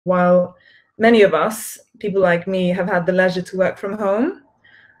while many of us, people like me, have had the leisure to work from home.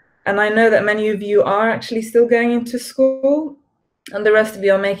 And I know that many of you are actually still going into school, and the rest of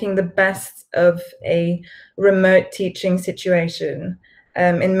you are making the best of a remote teaching situation,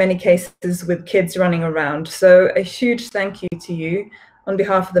 in many cases with kids running around. So a huge thank you to you on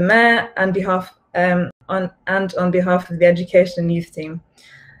behalf of the Mayor and on behalf of the Education and Youth team.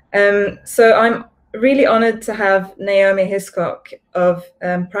 So I'm really honored to have Naomi Hiscock of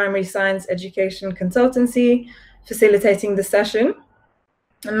Primary Science Education Consultancy facilitating the session.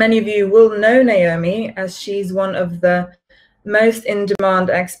 And many of you will know Naomi as she's one of the most in-demand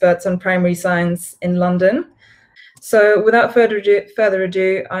experts on primary science in London. So without further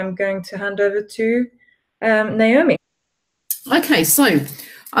ado, I'm going to hand over to Naomi. Okay, so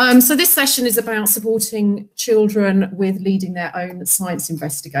this session is about supporting children with leading their own science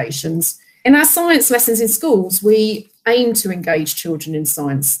investigations. In our science lessons in schools, we aim to engage children in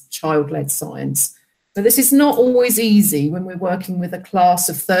science, child-led science. So this is not always easy when we're working with a class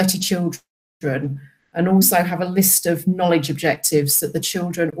of 30 children and also have a list of knowledge objectives that the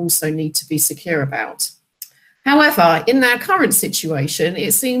children also need to be secure about. However, in our current situation,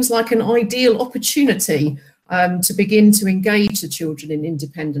 it seems like an ideal opportunity to begin to engage the children in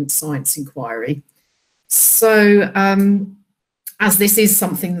independent science inquiry. So, as this is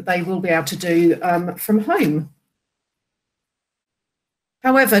something that they will be able to do from home.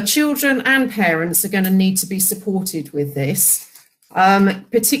 However, children and parents are going to need to be supported with this,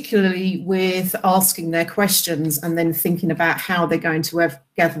 particularly with asking their questions and then thinking about how they're going to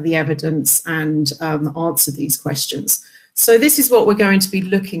gather the evidence and answer these questions. So this is what we're going to be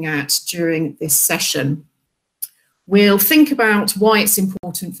looking at during this session. We'll think about why it's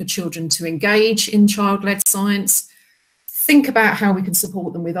important for children to engage in child-led science, think about how we can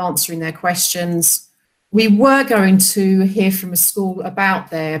support them with answering their questions. We were going to hear from a school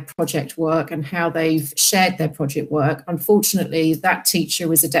about their project work and how they've shared their project work. Unfortunately, that teacher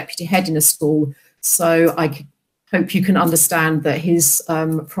was a deputy head in a school, so I hope you can understand that his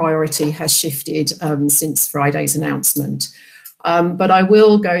priority has shifted since Friday's announcement. But I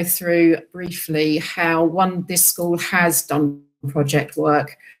will go through briefly how this school has done project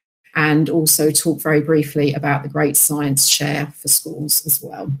work and also talk very briefly about the Great Science Share for schools as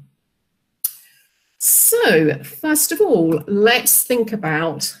well. So, first of all, let's think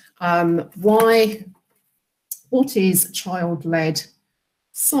about what is child-led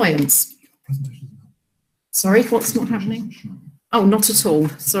science? Sorry, what's not happening? Oh, not at all.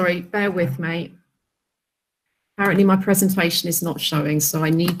 Sorry, bear with me. Apparently my presentation is not showing, so I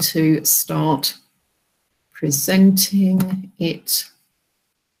need to start presenting it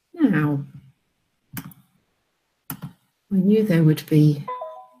now. I knew there would be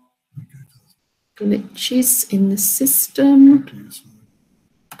glitches in the system.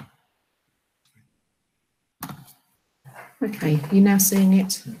 Okay, are you now seeing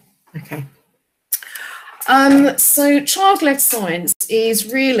it? Okay. So child-led science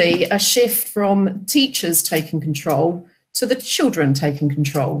is really a shift from teachers taking control to the children taking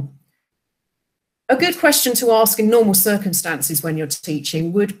control. A good question to ask in normal circumstances when you're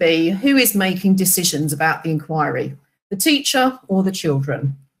teaching would be, who is making decisions about the inquiry, the teacher or the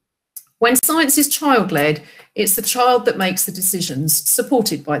children? When science is child-led, it's the child that makes the decisions,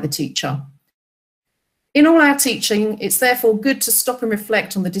 supported by the teacher. In all our teaching, it's therefore good to stop and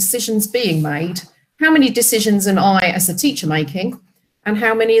reflect on the decisions being made. How many decisions am I as a teacher making, and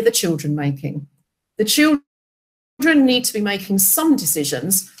how many are the children making? The children need to be making some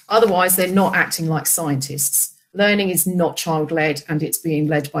decisions, otherwise they're not acting like scientists. Learning is not child-led, and it's being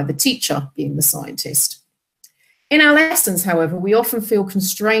led by the teacher being the scientist. In our lessons, however, we often feel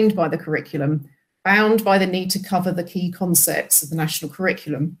constrained by the curriculum, bound by the need to cover the key concepts of the national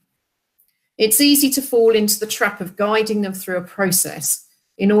curriculum. It's easy to fall into the trap of guiding them through a process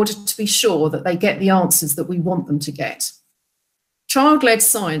in order to be sure that they get the answers that we want them to get. Child-led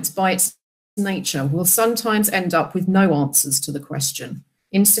science, by its nature, will sometimes end up with no answers to the question,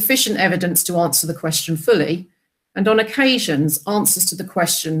 insufficient evidence to answer the question fully, and on occasions, answers to the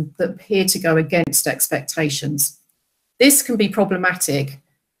question that appear to go against expectations. This can be problematic,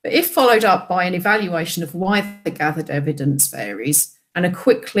 but if followed up by an evaluation of why the gathered evidence varies and a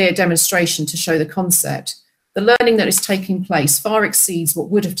quick, clear demonstration to show the concept, the learning that is taking place far exceeds what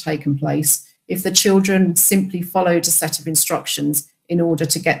would have taken place if the children simply followed a set of instructions in order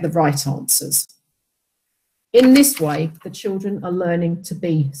to get the right answers. In this way, the children are learning to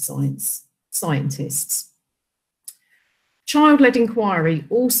be scientists. Child-led inquiry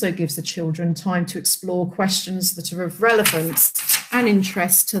also gives the children time to explore questions that are of relevance and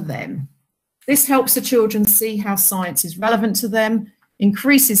interest to them. This helps the children see how science is relevant to them,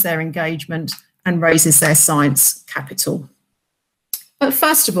 increases their engagement, and raises their science capital. But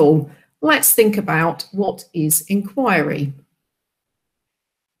first of all, let's think about what is inquiry.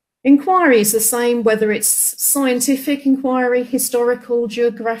 Inquiry is the same whether it's scientific inquiry, historical,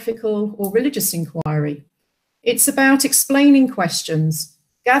 geographical, or religious inquiry. It's about explaining questions,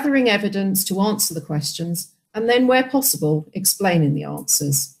 gathering evidence to answer the questions, and then, where possible, explaining the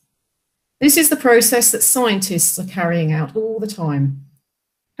answers. This is the process that scientists are carrying out all the time.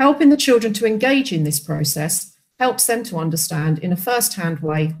 Helping the children to engage in this process helps them to understand in a first-hand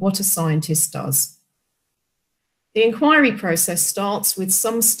way what a scientist does. The inquiry process starts with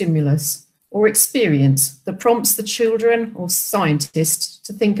some stimulus or experience that prompts the children or scientists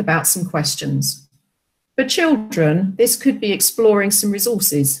to think about some questions. For children, this could be exploring some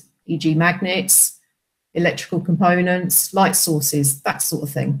resources, e.g. magnets, electrical components, light sources, that sort of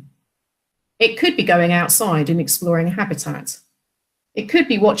thing. It could be going outside and exploring a habitat. It could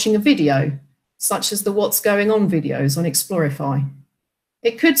be watching a video, such as the What's Going On videos on Explorify.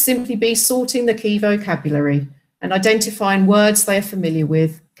 It could simply be sorting the key vocabulary and identifying words they are familiar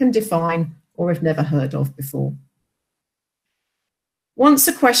with, can define, or have never heard of before. Once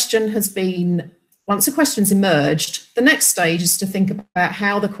a question's emerged, the next stage is to think about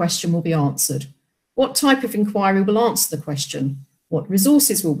how the question will be answered. What type of inquiry will answer the question? What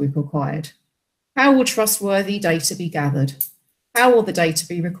resources will be required? How will trustworthy data be gathered? How will the data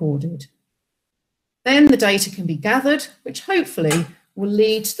be recorded? Then the data can be gathered, which hopefully will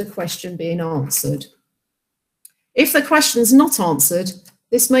lead to the question being answered. If the question's not answered,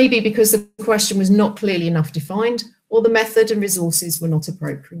 this may be because the question was not clearly enough defined or the method and resources were not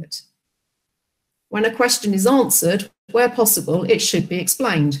appropriate. When a question is answered, where possible, it should be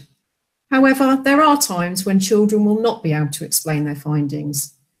explained. However, there are times when children will not be able to explain their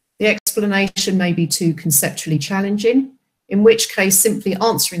findings. The explanation may be too conceptually challenging, in which case simply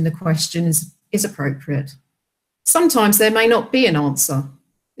answering the question is appropriate. Sometimes there may not be an answer.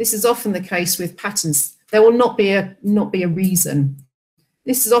 This is often the case with patterns. There will not be a reason.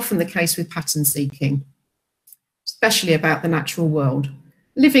 This is often the case with pattern seeking, especially about the natural world.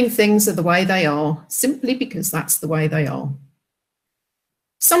 Living things are the way they are, simply because that's the way they are.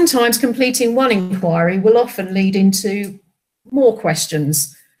 Sometimes completing one inquiry will often lead into more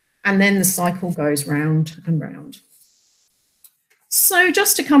questions, and then the cycle goes round and round. So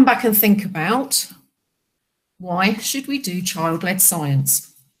just to come back and think about, why should we do child-led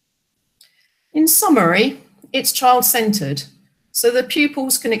science? In summary, it's child-centred, so the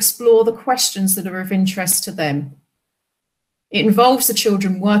pupils can explore the questions that are of interest to them. It involves the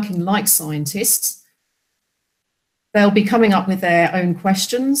children working like scientists. They'll be coming up with their own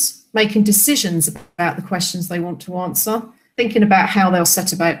questions, making decisions about the questions they want to answer, thinking about how they'll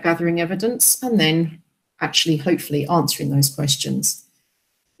set about gathering evidence, and then actually, hopefully, answering those questions.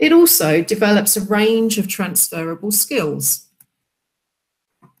 It also develops a range of transferable skills.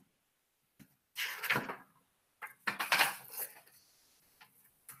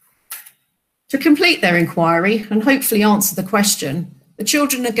 To complete their inquiry and hopefully answer the question, the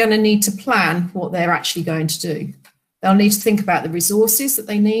children are going to need to plan what they're actually going to do. They'll need to think about the resources that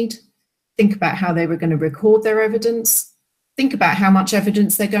they need, think about how they were going to record their evidence, think about how much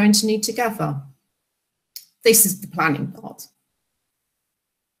evidence they're going to need to gather. This is the planning part.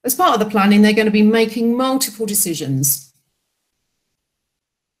 As part of the planning, they're going to be making multiple decisions.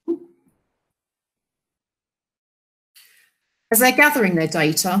 As they're gathering their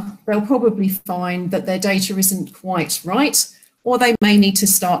data, they'll probably find that their data isn't quite right, or they may need to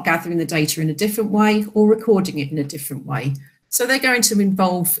start gathering the data in a different way or recording it in a different way. So it's going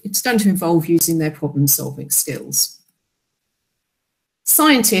to involve using their problem-solving skills.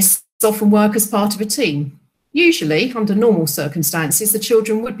 Scientists often work as part of a team. Usually, under normal circumstances, the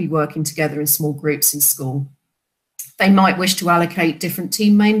children would be working together in small groups in school. They might wish to allocate different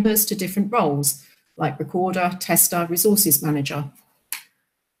team members to different roles, like recorder, tester, resources manager.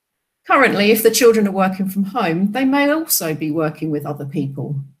 Currently, if the children are working from home, they may also be working with other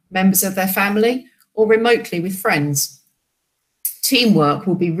people, members of their family, or remotely with friends. Teamwork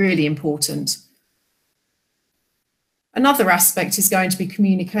will be really important. Another aspect is going to be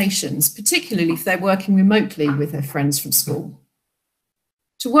communications, particularly if they're working remotely with their friends from school.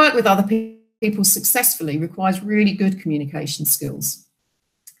 To work with other people successfully requires really good communication skills.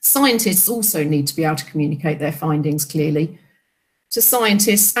 Scientists also need to be able to communicate their findings clearly to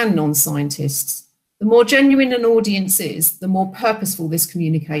scientists and non-scientists. The more genuine an audience is, the more purposeful this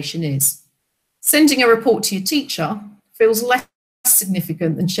communication is. Sending a report to your teacher feels less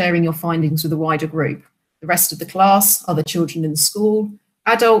significant than sharing your findings with a wider group, the rest of the class, other children in the school,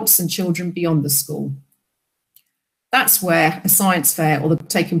 adults and children beyond the school. That's where a science fair or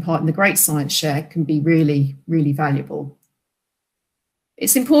taking part in the Great Science Share can be really, really valuable.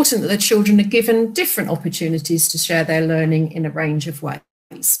 It's important that the children are given different opportunities to share their learning in a range of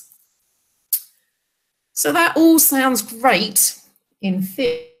ways. So that all sounds great in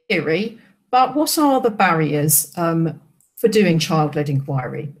theory, but what are the barriers for doing child-led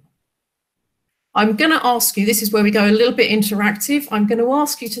inquiry? I'm going to ask you, this is where we go a little bit interactive, I'm going to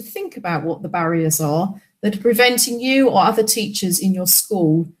ask you to think about what the barriers are that are preventing you or other teachers in your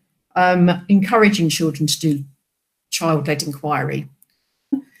school encouraging children to do child-led inquiry.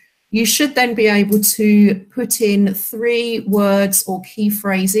 You should then be able to put in 3 words or key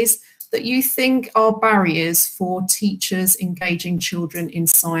phrases that you think are barriers for teachers engaging children in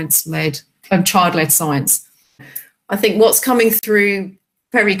science-led, child-led science. I think what's coming through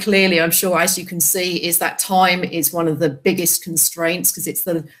very clearly, I'm sure, as you can see, is that time is one of the biggest constraints, because it's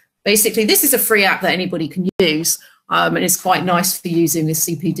basically this is a free app that anybody can use, and it's quite nice for using this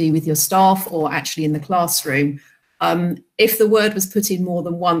CPD with your staff or actually in the classroom. If the word was put in more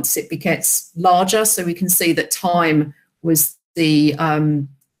than once, it gets larger, so we can see that time was the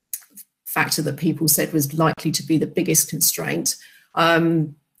factor that people said was likely to be the biggest constraint.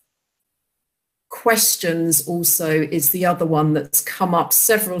 Questions also is the other one that's come up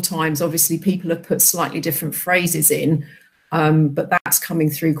several times. Obviously, people have put slightly different phrases in, but that's coming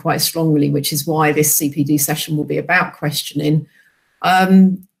through quite strongly, which is why this CPD session will be about questioning.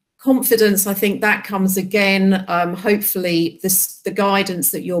 Confidence, I think that comes again. Hopefully, the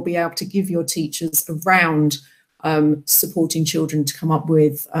guidance that you'll be able to give your teachers around supporting children to come up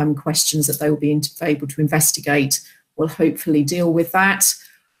with questions that they will be able to investigate will hopefully deal with that.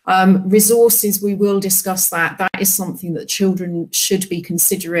 Resources, we will discuss that. That is something that children should be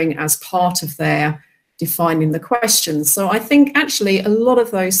considering as part of their defining the questions. So I think actually a lot of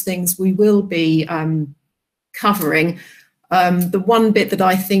those things we will be covering. The one bit that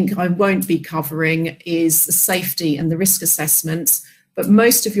I think I won't be covering is the safety and the risk assessments, but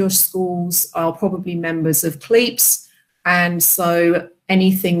most of your schools are probably members of CLEAPS, and so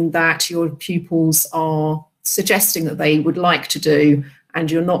anything that your pupils are suggesting that they would like to do and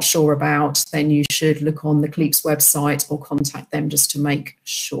you're not sure about, then you should look on the CLEAPS website or contact them just to make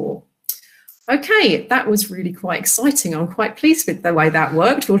sure. Okay, that was really quite exciting. I'm quite pleased with the way that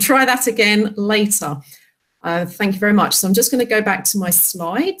worked. We'll try that again later. Thank you very much. So I'm just going to go back to my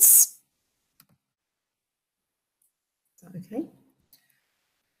slides. Okay.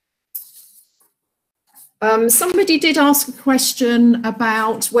 Somebody did ask a question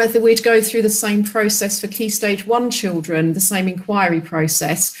about whether we'd go through the same process for Key Stage 1 children, the same inquiry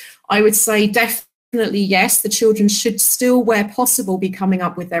process. I would say definitely yes, the children should still, where possible, be coming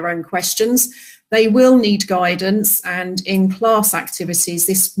up with their own questions. They will need guidance, and in class activities,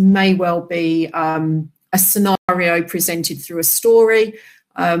 this may well be a scenario presented through a story,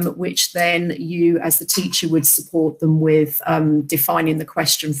 which then you as the teacher would support them with defining the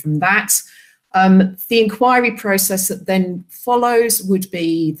question from that. The inquiry process that then follows would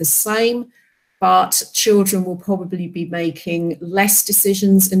be the same, but children will probably be making less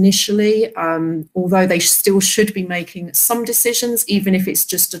decisions initially, although they still should be making some decisions, even if it's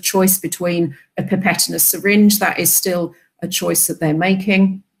just a choice between a pipette and a syringe. That is still a choice that they're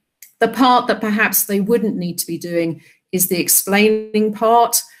making. The part that perhaps they wouldn't need to be doing is the explaining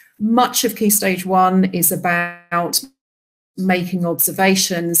part. Much of Key Stage 1 is about making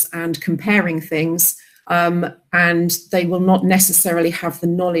observations and comparing things, and they will not necessarily have the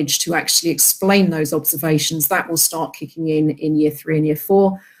knowledge to actually explain those observations. That will start kicking in Year 3 and Year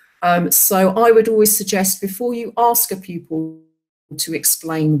 4. So I would always suggest, before you ask a pupil to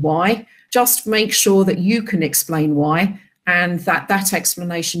explain why, just make sure that you can explain why, and that that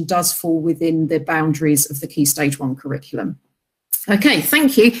explanation does fall within the boundaries of the Key Stage 1 curriculum. Okay,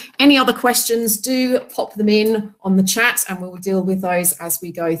 thank you. Any other questions, do pop them in on the chat and we'll deal with those as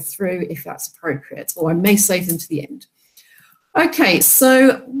we go through if that's appropriate, or I may save them to the end. Okay,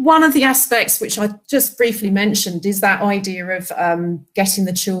 so one of the aspects which I just briefly mentioned is that idea of getting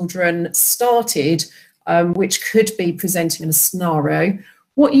the children started, which could be presenting a scenario.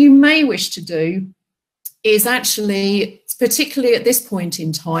 What you may wish to do is actually, particularly at this point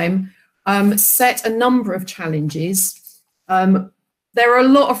in time, set a number of challenges. There are a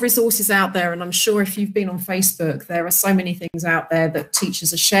lot of resources out there, and I'm sure if you've been on Facebook, there are so many things out there that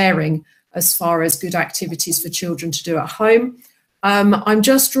teachers are sharing as far as good activities for children to do at home. I'm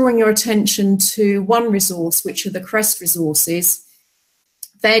just drawing your attention to one resource, which are the CREST resources.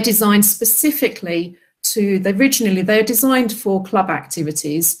 They're designed specifically to, they're designed for club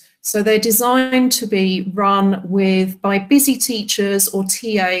activities, So they're designed to be run by busy teachers or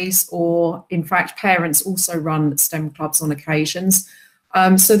TAs, or in fact parents also run STEM clubs on occasions.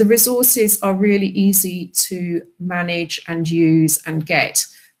 So the resources are really easy to manage and use and get.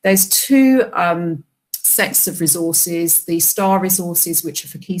 There's two sets of resources: the STAR resources, which are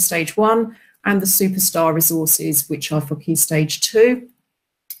for Key Stage 1, and the Superstar resources, which are for Key Stage 2.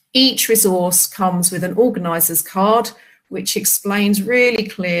 Each resource comes with an organiser's card, which explains really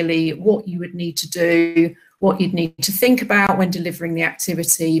clearly what you would need to do, what you'd need to think about when delivering the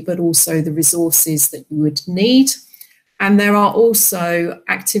activity, but also the resources that you would need. And there are also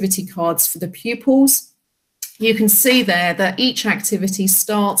activity cards for the pupils. You can see there that each activity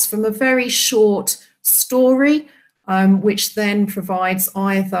starts from a very short story, which then provides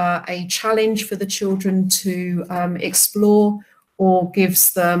either a challenge for the children to explore, or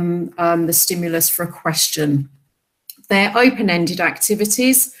gives them the stimulus for a question. They're open-ended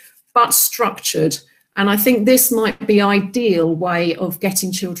activities, but structured. And I think this might be an ideal way of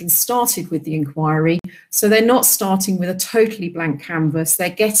getting children started with the inquiry. So they're not starting with a totally blank canvas. They're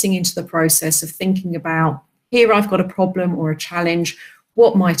getting into the process of thinking about, here I've got a problem or a challenge.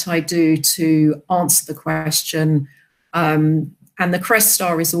 What might I do to answer the question? And the CREST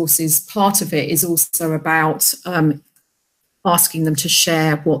STAR resources, part of it is also about asking them to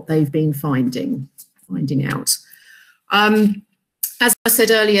share what they've been finding out. As I said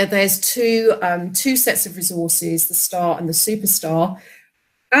earlier, there's two sets of resources, the STAR and the Superstar.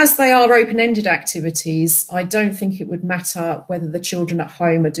 As they are open-ended activities, I don't think it would matter whether the children at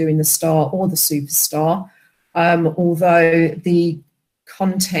home are doing the STAR or the Superstar, although the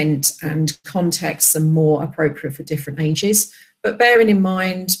content and context are more appropriate for different ages. But bearing in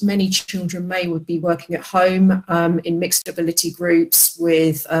mind, many children would be working at home in mixed ability groups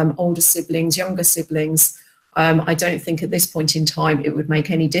with older siblings, younger siblings. I don't think at this point in time it would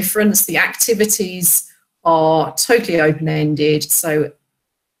make any difference. The activities are totally open-ended, so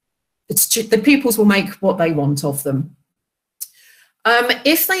the pupils will make what they want of them.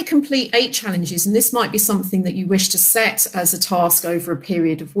 If they complete 8 challenges, and this might be something that you wish to set as a task over a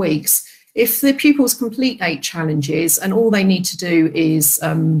period of weeks, if the pupils complete 8 challenges and all they need to do is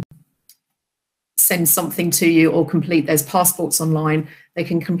send something to you or complete, there's passports online, they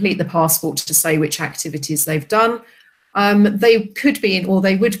can complete the passport to say which activities they've done. They could be, or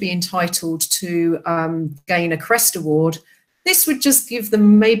they would be entitled to gain a CREST award. This would just give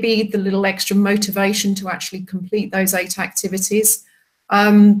them maybe the little extra motivation to actually complete those 8 activities.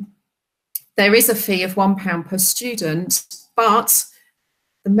 There is a fee of £1 per student, but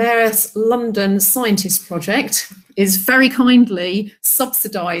the Mayor's London Scientist Project is very kindly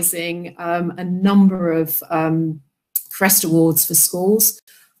subsidising a number of CREST awards for schools.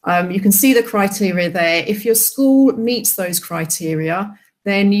 You can see the criteria there. If your school meets those criteria,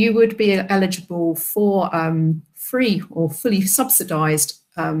 then you would be eligible for free or fully subsidised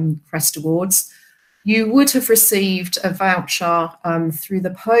CREST awards. You would have received a voucher through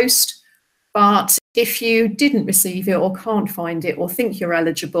the post, but if you didn't receive it or can't find it or think you're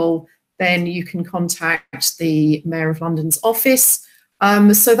eligible, then you can contact the Mayor of London's office.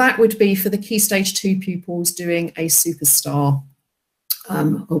 So that would be for the Key Stage 2 pupils doing a Superstar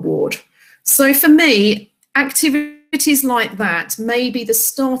award. So for me, activities like that may be the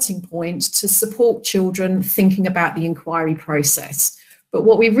starting point to support children thinking about the inquiry process. But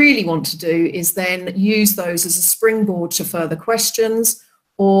what we really want to do is then use those as a springboard to further questions,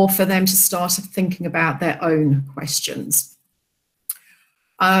 or for them to start thinking about their own questions.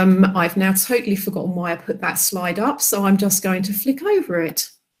 I've now totally forgotten why I put that slide up, so I'm just going to flick over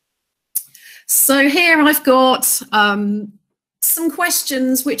it. So here I've got some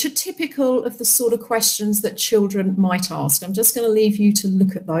questions which are typical of the sort of questions that children might ask. I'm just going to leave you to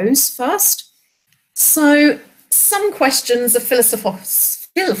look at those first. So some questions are philosophical.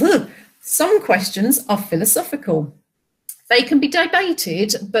 They can be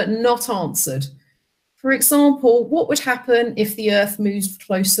debated but not answered. For example, what would happen if the Earth moved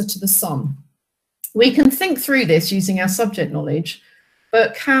closer to the Sun? We can think through this using our subject knowledge,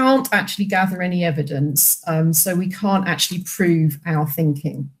 but can't actually gather any evidence, so we can't actually prove our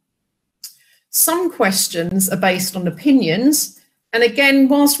thinking. Some questions are based on opinions, and again,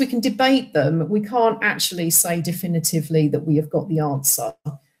 whilst we can debate them, we can't actually say definitively that we have got the answer.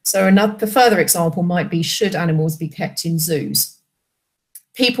 So the further example might be, should animals be kept in zoos?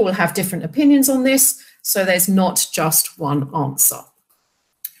 People will have different opinions on this, so there's not just one answer.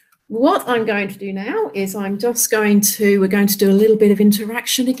 What I'm going to do now is we're going to do a little bit of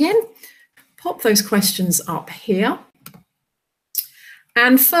interaction again. Pop those questions up here.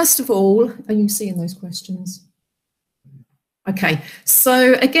 And first of all, are you seeing those questions? Okay,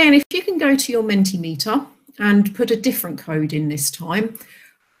 so again, if you can go to your Mentimeter and put a different code in this time,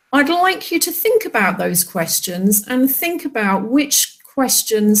 I'd like you to think about those questions and think about which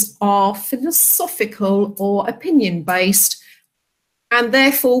questions are philosophical or opinion-based and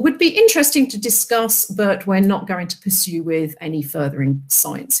therefore would be interesting to discuss, but we're not going to pursue with any further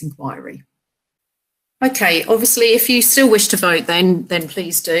science inquiry. Okay, obviously, if you still wish to vote, then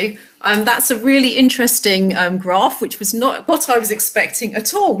please do. That's a really interesting graph, which was not what I was expecting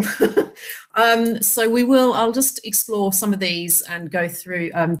at all. So I'll just explore some of these and go through,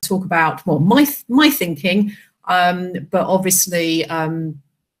 talk about, well, my thinking, but obviously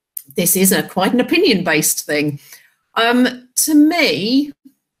this is quite an opinion-based thing. To me,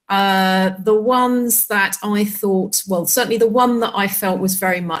 the ones that I thought, well, certainly the one that I felt was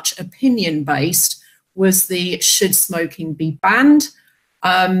very much opinion-based was the should smoking be banned.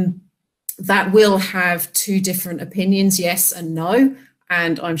 That will have two different opinions, yes and no.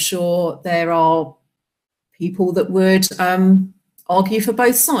 And I'm sure there are people that would argue for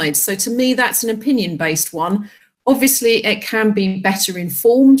both sides. So to me, that's an opinion-based one. Obviously, it can be better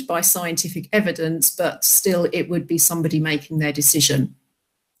informed by scientific evidence, but still it would be somebody making their decision.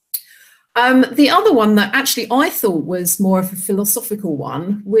 The other one that actually I thought was more of a philosophical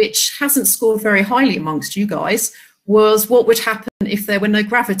one, which hasn't scored very highly amongst you guys, was what would happen if there were no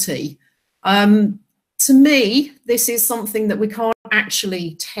gravity. To me, this is something that we can't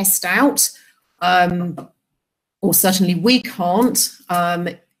actually test out, or certainly we can't.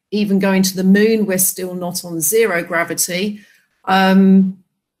 Even going to the moon, we're still not on zero gravity, although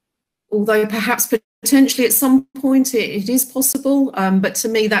perhaps potentially at some point it is possible, but to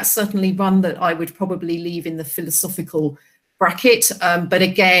me that's certainly one that I would probably leave in the philosophical bracket. But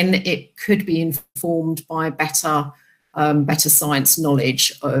again, it could be informed by better science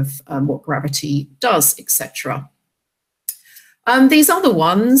knowledge of what gravity does, etc. These other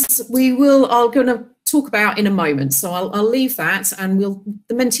ones I'm going to talk about in a moment, so I'll leave that, and the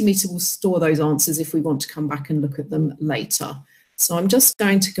Mentimeter will store those answers if we want to come back and look at them later. So I'm just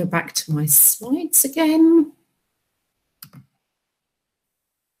going to go back to my slides again.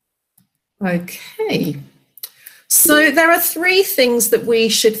 Okay, so there are three things that we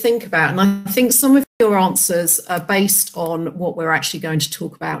should think about, and I think some of your answers are based on what we're actually going to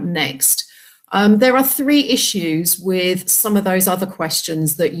talk about next. There are three issues with some of those other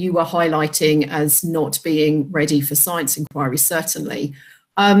questions that you were highlighting as not being ready for science inquiry, certainly.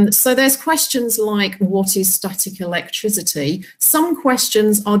 So there's questions like, what is static electricity? Some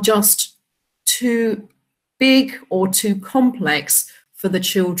questions are just too big or too complex for the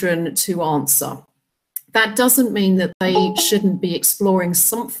children to answer. That doesn't mean that they shouldn't be exploring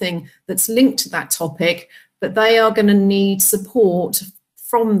something that's linked to that topic, but they are going to need support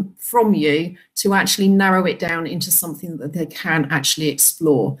from you to actually narrow it down into something that they can actually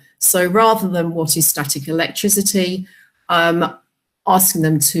explore. So rather than what is static electricity, asking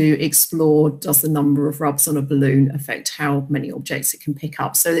them to explore, does the number of rubs on a balloon affect how many objects it can pick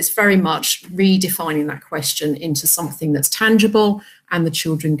up? So it's very much redefining that question into something that's tangible and the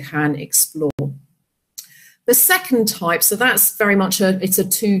children can explore. The second type, so that's very much it's a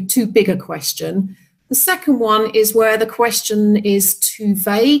too big a question. The second one is where the question is too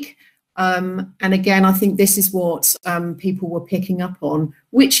vague. And again, I think this is what people were picking up on.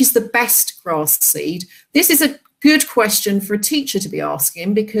 Which is the best grass seed? This is a good question for a teacher to be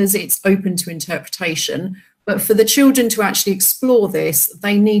asking because it's open to interpretation. But for the children to actually explore this,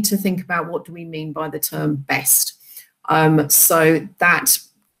 they need to think about what do we mean by the term best. So that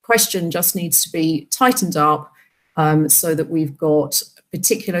question just needs to be tightened up so that we've got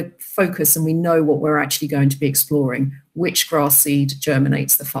particular focus and we know what we're actually going to be exploring, which grass seed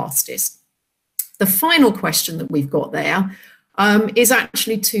germinates the fastest. The final question that we've got there is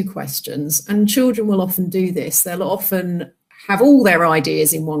actually two questions, and children will often do this. They'll often have all their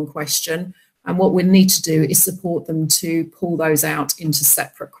ideas in one question, and what we need to do is support them to pull those out into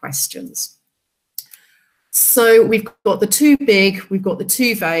separate questions. So we've got the too big, we've got the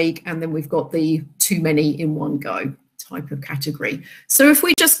too vague, and then we've got the too many in one go type of category. So if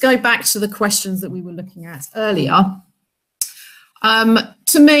we just go back to the questions that we were looking at earlier,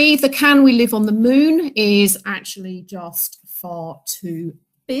 to me, the can we live on the moon is actually just far too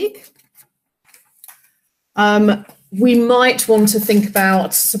big. We might want to think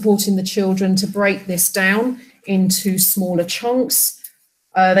about supporting the children to break this down into smaller chunks.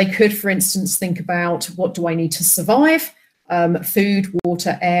 They could, for instance, think about what do I need to survive? Food,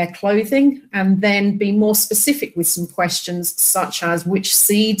 water, air, clothing, and then be more specific with some questions such as which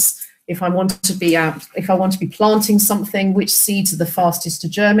seeds, if I want to be planting something, which seeds are the fastest to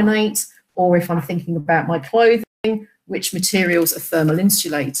germinate, or if I'm thinking about my clothing, which materials are thermal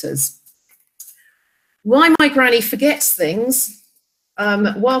insulators. Why my granny forgets things,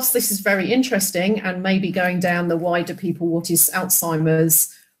 whilst this is very interesting and maybe going down the why do people, what is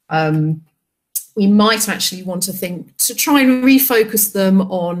Alzheimer's, we might actually want to try and refocus them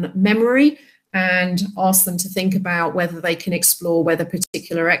on memory and ask them to think about whether they can explore whether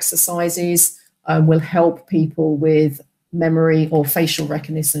particular exercises will help people with memory or facial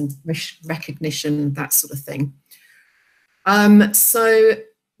recognition, that sort of thing. So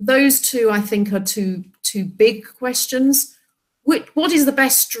those two, I think, are two big questions. What is the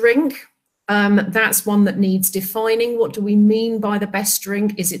best drink? That's one that needs defining. What do we mean by the best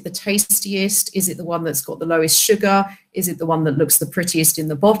drink? Is it the tastiest? Is it the one that's got the lowest sugar? Is it the one that looks the prettiest in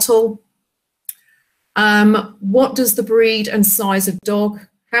the bottle? What does the breed and size of dog?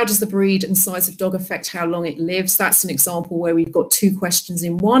 How does the breed and size of dog affect how long it lives? That's an example where we've got two questions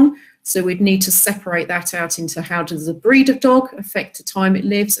in one. So we'd need to separate that out into how does the breed of dog affect the time it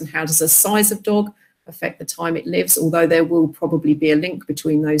lives and how does the size of dog affect the time it lives, although there will probably be a link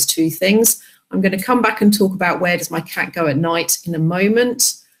between those two things. I'm going to come back and talk about where does my cat go at night in a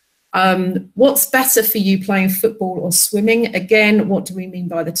moment. What's better for you, playing football or swimming? Again, what do we mean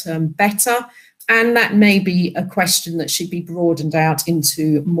by the term better? And that may be a question that should be broadened out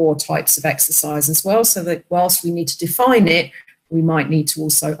into more types of exercise as well, so that whilst we need to define it, we might need to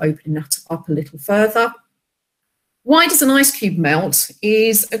also open that up a little further. Why does an ice cube melt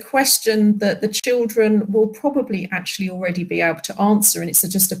is a question that the children will probably actually already be able to answer, and it's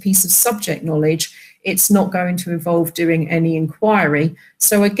just a piece of subject knowledge. It's not going to involve doing any inquiry.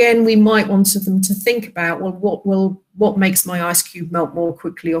 So again, we might want them to think about, well, what makes my ice cube melt more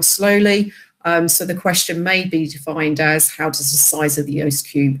quickly or slowly? So the question may be defined as, how does the size of the ice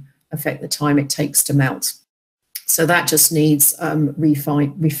cube affect the time it takes to melt? So that just needs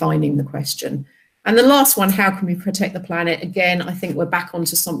refining the question. And the last one, how can we protect the planet? Again, I think we're back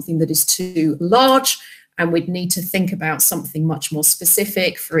onto something that is too large, and we'd need to think about something much more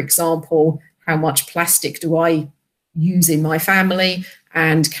specific. For example, how much plastic do I use in my family?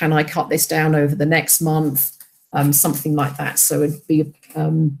 And can I cut this down over the next month? Something like that. So it'd be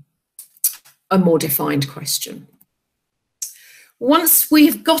a more defined question. Once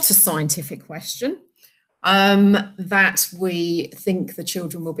we've got a scientific question, that we think the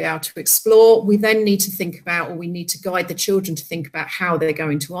children will be able to explore, we then need to think about, or we need to guide the children to think about how they're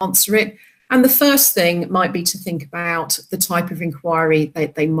going to answer it. And the first thing might be to think about the type of inquiry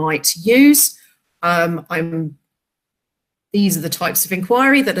that they might use. These are the types of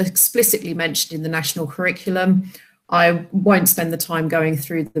inquiry that are explicitly mentioned in the national curriculum. I won't spend the time going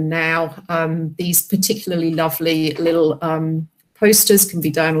through them now. These particularly lovely little posters can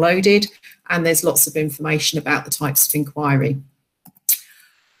be downloaded, and there's lots of information about the types of inquiry.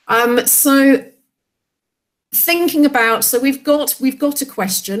 So thinking about, so we've got a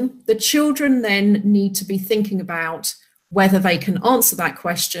question. The children then need to be thinking about whether they can answer that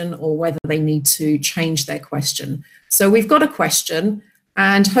question or whether they need to change their question. So we've got a question,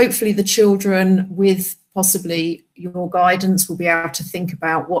 and hopefully the children, with possibly your guidance, will be able to think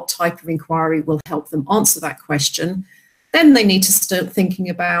about what type of inquiry will help them answer that question. Then they need to start thinking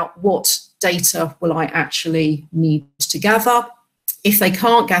about what data will I actually need to gather. If they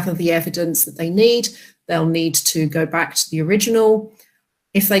can't gather the evidence that they need, they'll need to go back to the original.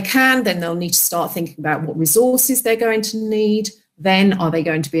 If they can, then they'll need to start thinking about what resources they're going to need. Then are they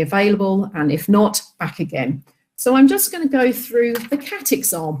going to be available? And if not, back again. So I'm just going to go through the cat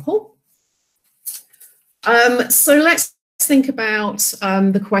example. So let's think about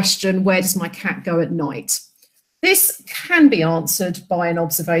the question, where does my cat go at night? This can be answered by an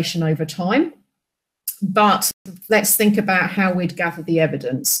observation over time, but let's think about how we'd gather the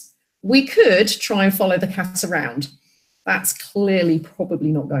evidence. We could try and follow the cat around. That's clearly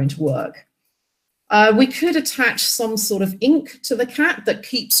probably not going to work. We could attach some sort of ink to the cat that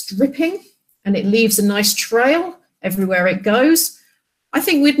keeps dripping, and it leaves a nice trail everywhere it goes. I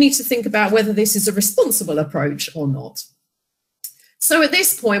think we'd need to think about whether this is a responsible approach or not. So at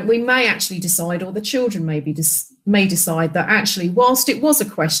this point, we may actually decide, or the children may decide, that actually, whilst it was a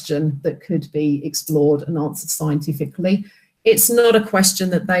question that could be explored and answered scientifically, it's not a question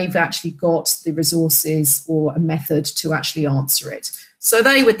that they've actually got the resources or a method to actually answer it. So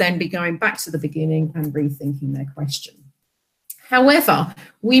they would then be going back to the beginning and rethinking their question. However,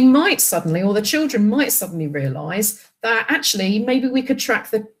 we might suddenly, or the children might suddenly realise that actually maybe we could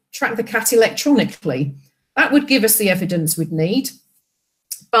track the cat electronically. That would give us the evidence we'd need.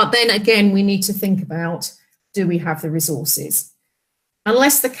 But then again, we need to think about, do we have the resources?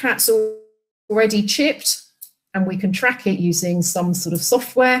 Unless the cat's already chipped and we can track it using some sort of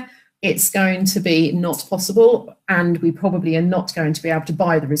software, it's going to be not possible, and we probably are not going to be able to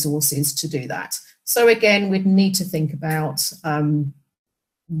buy the resources to do that. So again, we'd need to think about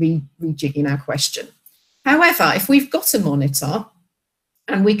rejigging our question. However, if we've got a monitor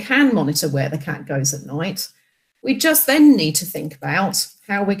and we can monitor where the cat goes at night, we just then need to think about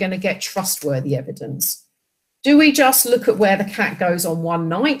how we're going to get trustworthy evidence. Do we just look at where the cat goes on one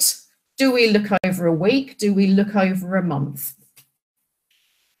night? Do we look over a week? Do we look over a month?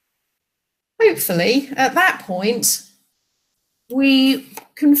 Hopefully, at that point, we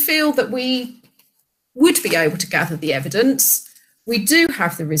can feel that we would be able to gather the evidence. We do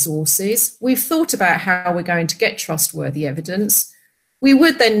have the resources. We've thought about how we're going to get trustworthy evidence. We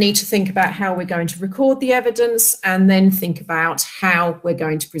would then need to think about how we're going to record the evidence and then think about how we're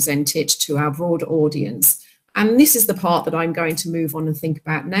going to present it to our broader audience. And this is the part that I'm going to move on and think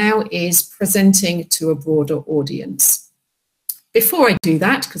about now, is presenting to a broader audience. Before I do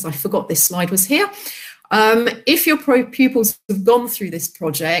that, because I forgot this slide was here, if your pupils have gone through this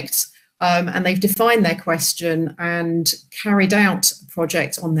project and they've defined their question and carried out a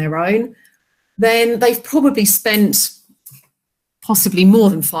project on their own, then they've probably spent possibly more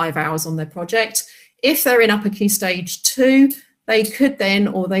than 5 hours on their project. If they're in upper key stage 2, they could then,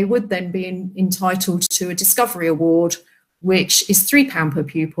 or they would then be entitled to a Discovery Award, which is £3 per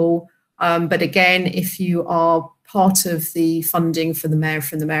pupil. But again, if you are part of the funding for the Mayor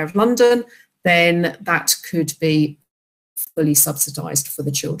from the Mayor of London, then that could be fully subsidised for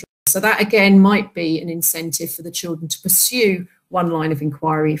the children. So that again might be an incentive for the children to pursue one line of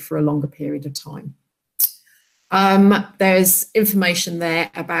inquiry for a longer period of time. There's information there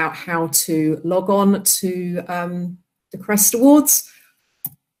about how to log on to the Crest Awards.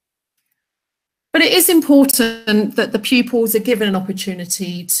 But it is important that the pupils are given an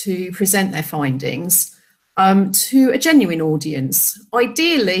opportunity to present their findings to a genuine audience.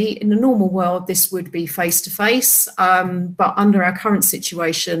 Ideally, in a normal world, this would be face-to-face, but under our current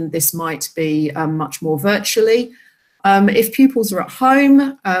situation, this might be much more virtually. If pupils are at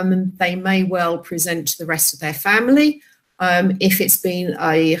home, they may well present to the rest of their family. If it's been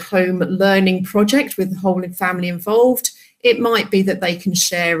a home learning project with the whole family involved, it might be that they can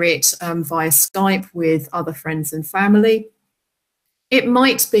share it via Skype with other friends and family. It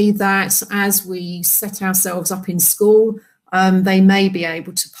might be that as we set ourselves up in school, they may be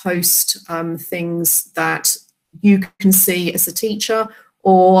able to post things that you can see as a teacher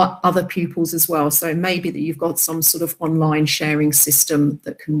or other pupils as well. So it may be that you've got some sort of online sharing system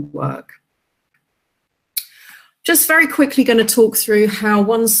that can work. Just very quickly going to talk through how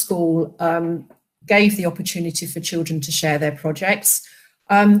one school gave the opportunity for children to share their projects.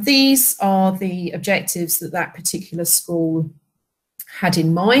 These are the objectives that that particular school had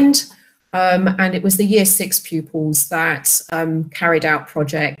in mind, and it was the Year 6 pupils that carried out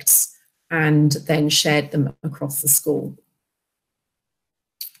projects and then shared them across the school.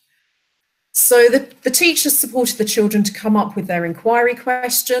 So the teachers supported the children to come up with their inquiry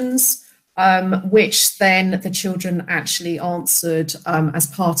questions, which then the children actually answered as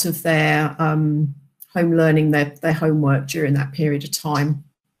part of their home learning, their homework during that period of time.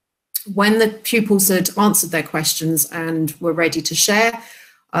 When the pupils had answered their questions and were ready to share,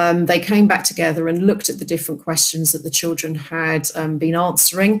 they came back together and looked at the different questions that the children had been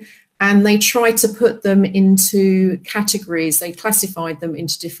answering, and they tried to put them into categories. They classified them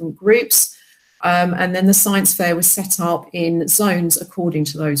into different groups, and then the science fair was set up in zones according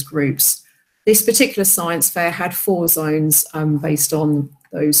to those groups. This particular science fair had 4 zones based on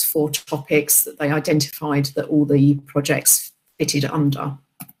those 4 topics that they identified that all the projects fitted under.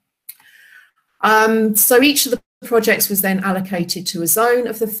 So each of the projects was then allocated to a zone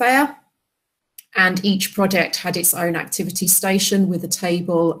of the fair, and each project had its own activity station with a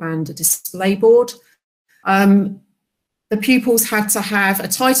table and a display board. The pupils had to have a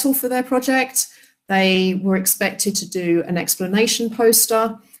title for their project. They were expected to do an explanation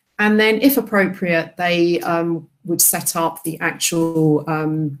poster, and then, if appropriate, they would set up the actual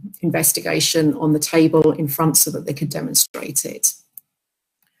investigation on the table in front so that they could demonstrate it.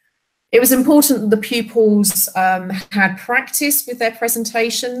 It was important that the pupils had practice with their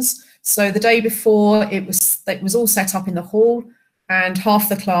presentations. So the day before, it was all set up in the hall, and half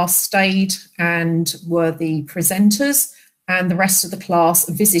the class stayed and were the presenters, and the rest of the class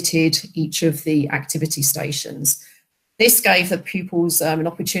visited each of the activity stations. This gave the pupils an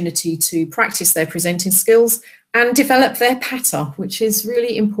opportunity to practice their presenting skills and develop their patter, which is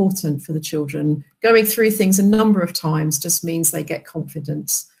really important for the children. Going through things a number of times just means they get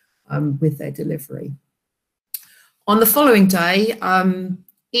confidence with their delivery. On the following day,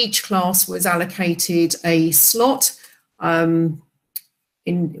 each class was allocated a slot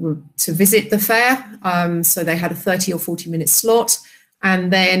to visit the fair. So they had a 30 or 40-minute slot,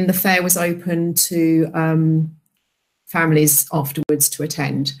 and then the fair was open to families afterwards to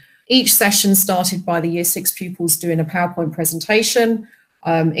attend. Each session started by the Year 6 pupils doing a PowerPoint presentation,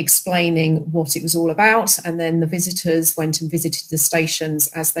 explaining what it was all about, and then the visitors went and visited the stations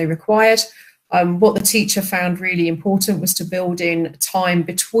as they required. What the teacher found really important was to build in time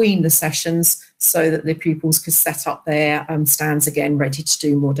between the sessions so that the pupils could set up their stands again, ready to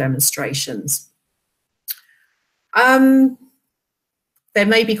do more demonstrations. There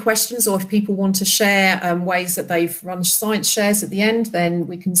may be questions, or if people want to share ways that they've run science shares at the end, then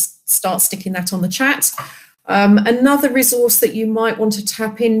we can start sticking that on the chat. Another resource that you might want to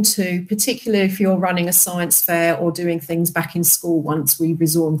tap into, particularly if you're running a science fair or doing things back in school once we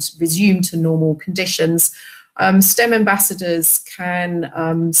resume to normal conditions, STEM ambassadors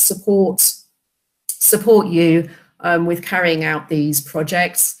can support you with carrying out these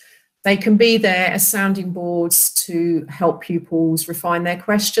projects. They can be there as sounding boards to help pupils refine their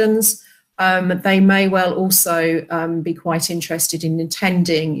questions. They may well also be quite interested in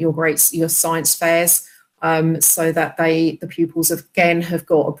attending your science fairs, so that the pupils again have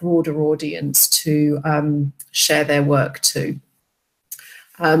got a broader audience to share their work to.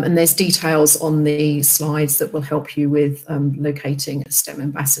 And there's details on the slides that will help you with locating a STEM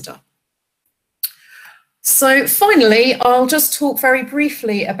ambassador. So finally, I'll just talk very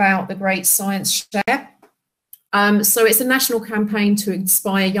briefly about the Great Science Share. So it's a national campaign to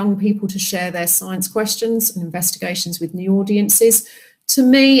inspire young people to share their science questions and investigations with new audiences. To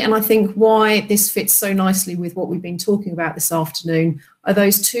me, and I think why this fits so nicely with what we've been talking about this afternoon, are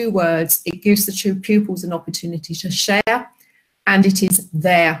those two words. It gives the pupils an opportunity to share, and it is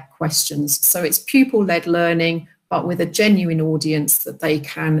their questions. So it's pupil-led learning, but with a genuine audience that they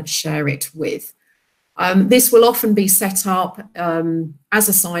can share it with. This will often be set up as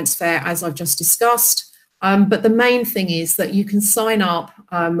a science fair, as I've just discussed, but the main thing is that you can sign up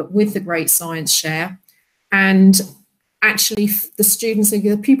with the Great Science Share, and actually the students,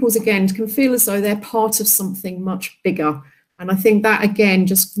 the pupils again, can feel as though they're part of something much bigger. And I think that again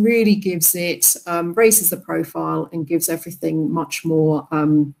just really gives it, raises the profile and gives everything much more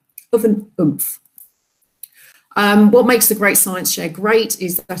of an oomph. What makes the Great Science Share great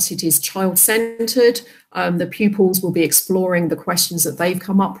is that it is child-centred. The pupils will be exploring the questions that they've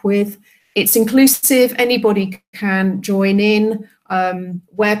come up with. It's inclusive, anybody can join in.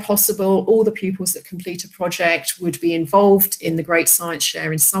 Where possible, all the pupils that complete a project would be involved in the Great Science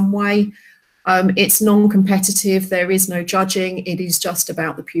Share in some way. It's non-competitive, there is no judging, it is just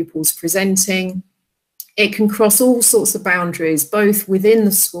about the pupils presenting. It can cross all sorts of boundaries, both within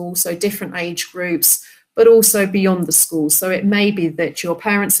the school, so different age groups, but also beyond the school. So it may be that your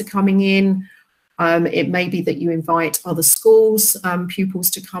parents are coming in, it may be that you invite other schools, pupils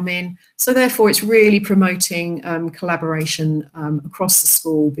to come in. So therefore it's really promoting collaboration across the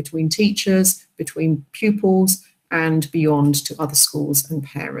school, between teachers, between pupils, and beyond to other schools and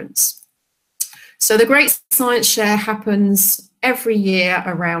parents. So the Great Science Share happens every year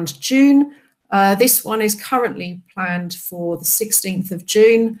around June. This one is currently planned for the 16th of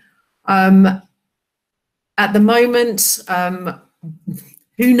June. At the moment,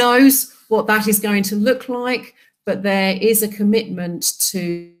 who knows what that is going to look like, but there is a commitment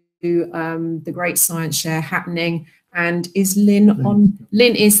to the Great Science Share happening. And is Lynn on?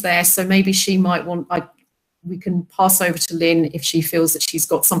 Lynn is there, so maybe she might want, we can pass over to Lynn if she feels that she's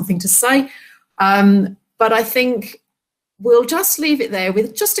got something to say. But I think we'll just leave it there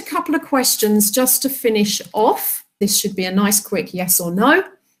with just a couple of questions just to finish off. This should be a nice quick yes or no.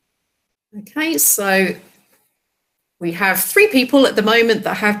 Okay, so we have 3 people at the moment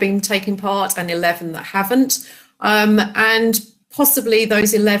that have been taking part and 11 that haven't. And possibly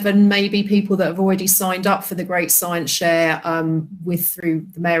those 11 may be people that have already signed up for the Great Science Share through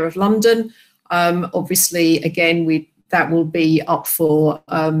the Mayor of London. Obviously, again, that will be up for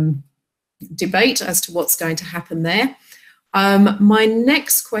debate as to what's going to happen there. My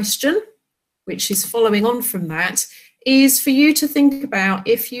next question, which is following on from that, is for you to think about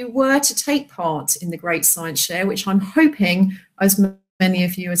if you were to take part in the Great Science Share, which I'm hoping as many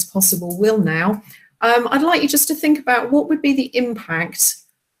of you as possible will now. I'd like you just to think about what would be the impact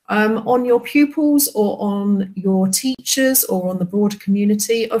on your pupils or on your teachers or on the broader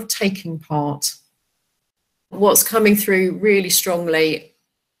community of taking part. What's coming through really strongly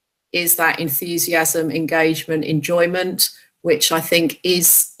is that enthusiasm, engagement, enjoyment, which I think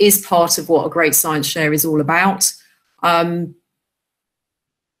is part of what a Great Science Share is all about. And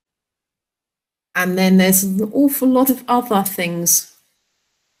then there's an awful lot of other things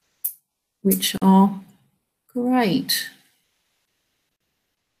which are great.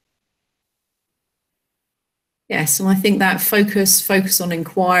 Yes, and I think that focus on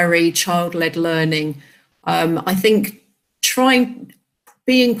inquiry, child-led learning, I think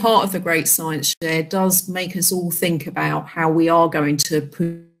being part of the Great Science Share does make us all think about how we are going to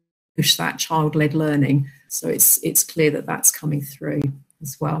push that child-led learning. So it's clear that that's coming through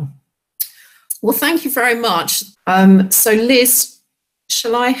as well. Well, thank you very much. So Liz,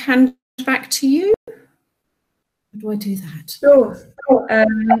 shall I hand back to you? How do I do that? Sure.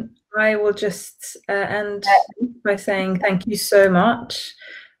 I will just end by saying thank you so much.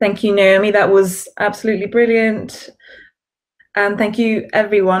 Thank you, Naomi. That was absolutely brilliant. And thank you,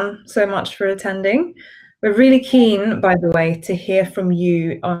 everyone, so much for attending. We're really keen, by the way, to hear from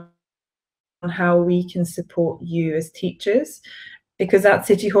you on how we can support you as teachers, because at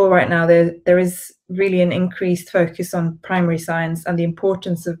City Hall right now, there is really an increased focus on primary science, and the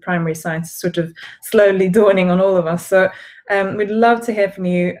importance of primary science is sort of slowly dawning on all of us. So we'd love to hear from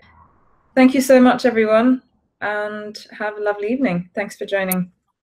you. Thank you so much, everyone, and have a lovely evening. Thanks for joining.